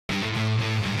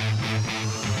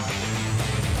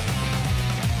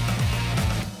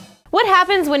What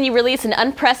happens when you release an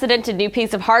unprecedented new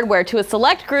piece of hardware to a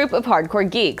select group of hardcore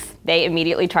geeks? They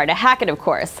immediately try to hack it, of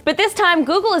course. But this time,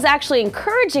 Google is actually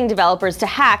encouraging developers to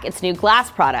hack its new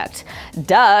Glass product.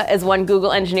 Duh, as one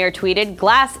Google engineer tweeted,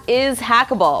 Glass is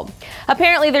hackable.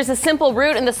 Apparently, there's a simple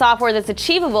route in the software that's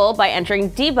achievable by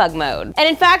entering debug mode. And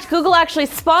in fact, Google actually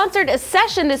sponsored a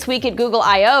session this week at Google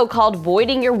I/O called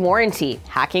Voiding Your Warranty,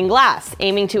 Hacking Glass,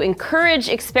 aiming to encourage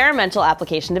experimental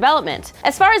application development.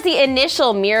 As far as the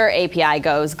initial Mirror API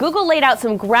goes, Google laid out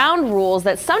some ground rules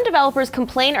that some developers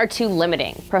complain are too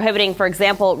limiting, prohibiting, for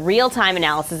example, real-time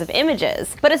analysis of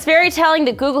images. But it's very telling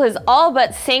that Google has all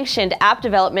but sanctioned app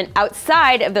development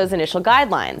outside of those initial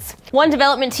guidelines. One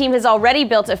development team has already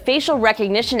built a facial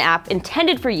recognition app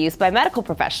intended for use by medical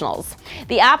professionals.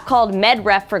 The app, called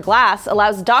MedRef for Glass,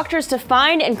 allows doctors to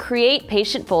find and create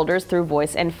patient folders through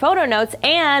voice and photo notes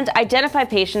and identify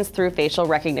patients through facial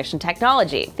recognition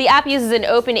technology. The app uses an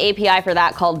open API for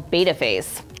that called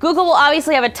BetaFace. Google will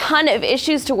obviously have a ton of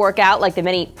issues to work out, like the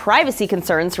many privacy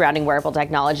concerns surrounding wearable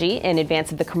technology in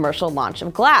advance of the commercial launch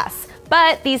of Glass.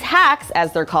 But these hacks,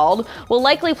 as they're called, will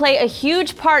likely play a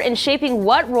huge part in shaping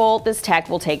what role this tech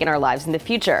will take in our lives in the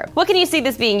future. What can you see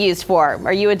this being used for?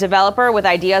 Are you a developer with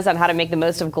ideas on how to make the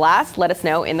most of Glass? Let us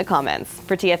know in the comments.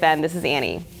 For TFN, this is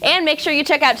Annie. And make sure you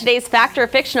check out today's Fact or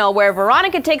Fictional, where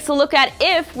Veronica takes a look at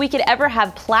if we could ever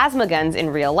have plasma guns in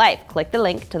real life. Click the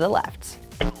link to the left.